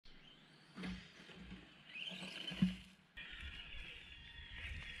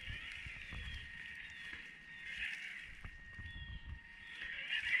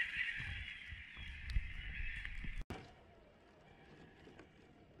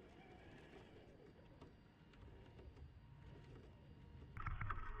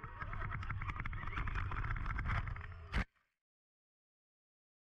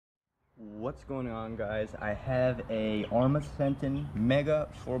What's going on, guys? I have a Arrma Senton Mega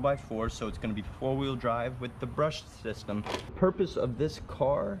 4x4, so it's going to be four-wheel drive with the brush system. The purpose of this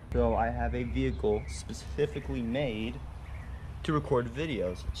car, so I have a vehicle specifically made to record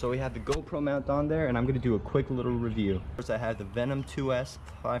videos. So we have the GoPro mount on there, and I'm going to do a quick little review. First, I have the Venom 2S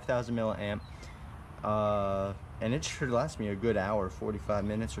 5000 milliamp, and it should last me a good hour, 45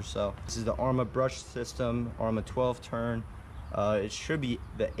 minutes or so. This is the Arrma brush system, Arrma 12 turn. It should be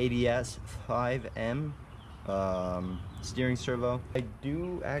the ADS 5M steering servo. I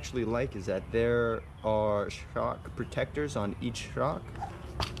do actually like is that there are shock protectors on each shock,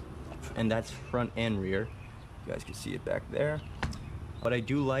 and that's front and rear. You guys can see it back there. What I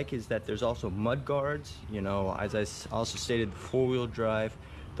do like is that there's also mud guards. You know, as I also stated, four-wheel drive,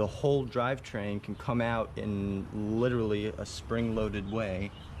 the whole drivetrain can come out in literally a spring-loaded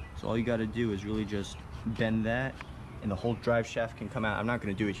way. So all you got to do is really just bend that, and the whole drive shaft can come out. I'm not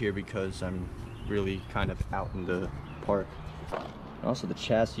going to do it here because I'm really kind of out in the park. And also the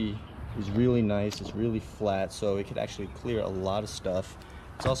chassis is really nice. It's really flat, so it could actually clear a lot of stuff.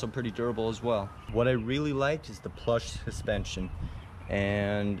 It's also pretty durable as well. What I really liked is the plush suspension,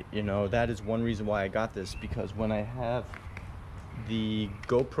 and you know, that is one reason why I got this, because when I have the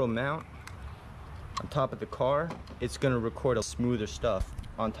GoPro mount on top of the car, it's going to record a smoother stuff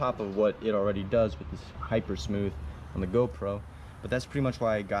on top of what it already does with this hyper smooth on the GoPro. But that's pretty much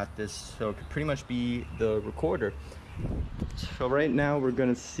why I got this, so it could pretty much be the recorder. So right now we're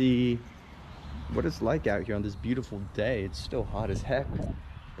gonna see what it's like out here on this beautiful day. It's still hot as heck,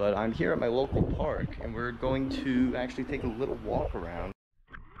 but I'm here at my local park, and we're going to actually take a little walk around.